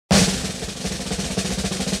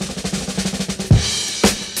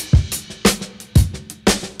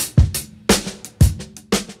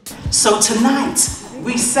So tonight,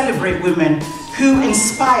 we celebrate women who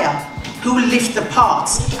inspire, who lift the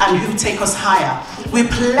parts, and who take us higher. We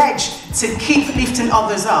pledge to keep lifting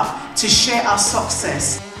others up, to share our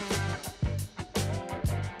success.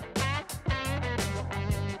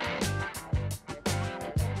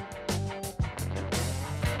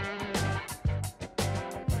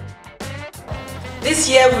 This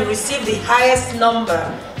year we received the highest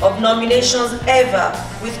number of nominations ever,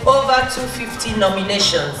 with over 250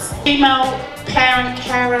 nominations. Female Parent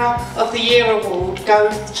Carer of the Year award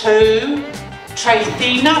goes to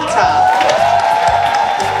Tracy Nutter.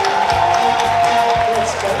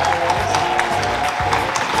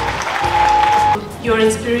 Your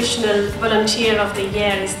inspirational volunteer of the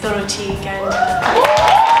year is Dorothy Ganda.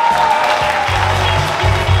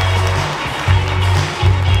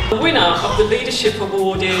 The winner of the Leadership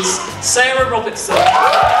Award is Sarah Robertson.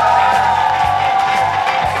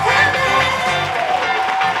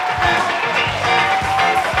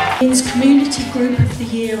 Community Group of the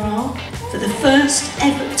Year are, for the first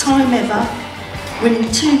time ever,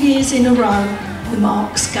 winning 2 years in a row, the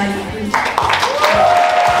Marks Gala Group.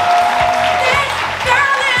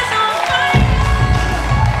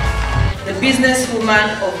 The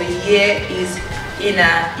Businesswoman of the Year is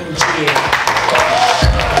Ina Injiri.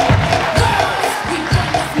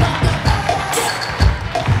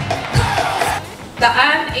 The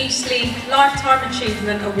Anne Eastley Lifetime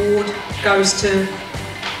Achievement Award goes to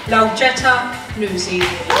Laljetta Nuzi.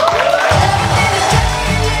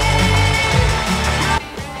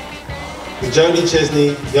 The Jodie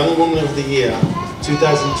Chesney Young Woman of the Year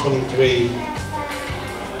 2023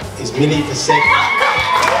 is Millie Cassette.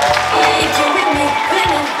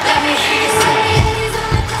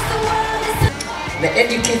 The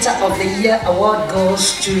Educator of the Year award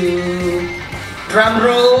goes to, drum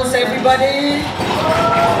rolls everybody,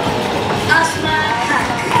 Asma Haq.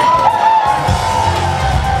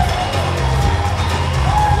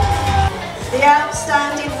 The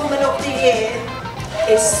Outstanding Woman of the Year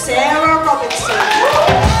is Sarah Robertson.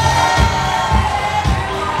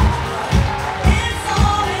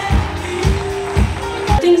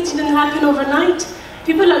 Things didn't happen overnight.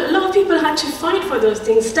 A lot of people had to fight for those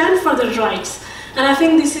things, stand for their rights. And I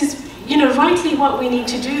think this is, rightly what we need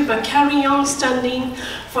to do, but carry on standing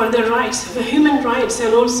for the rights, for human rights,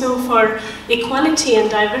 and also for equality and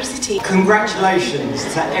diversity. Congratulations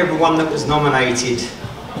to everyone that was nominated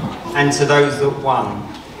and to those that won.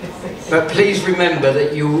 But please remember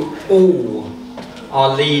that you all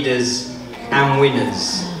are leaders and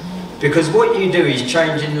winners, because what you do is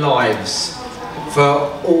changing lives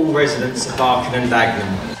for all residents of Barking and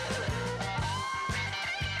Dagenham.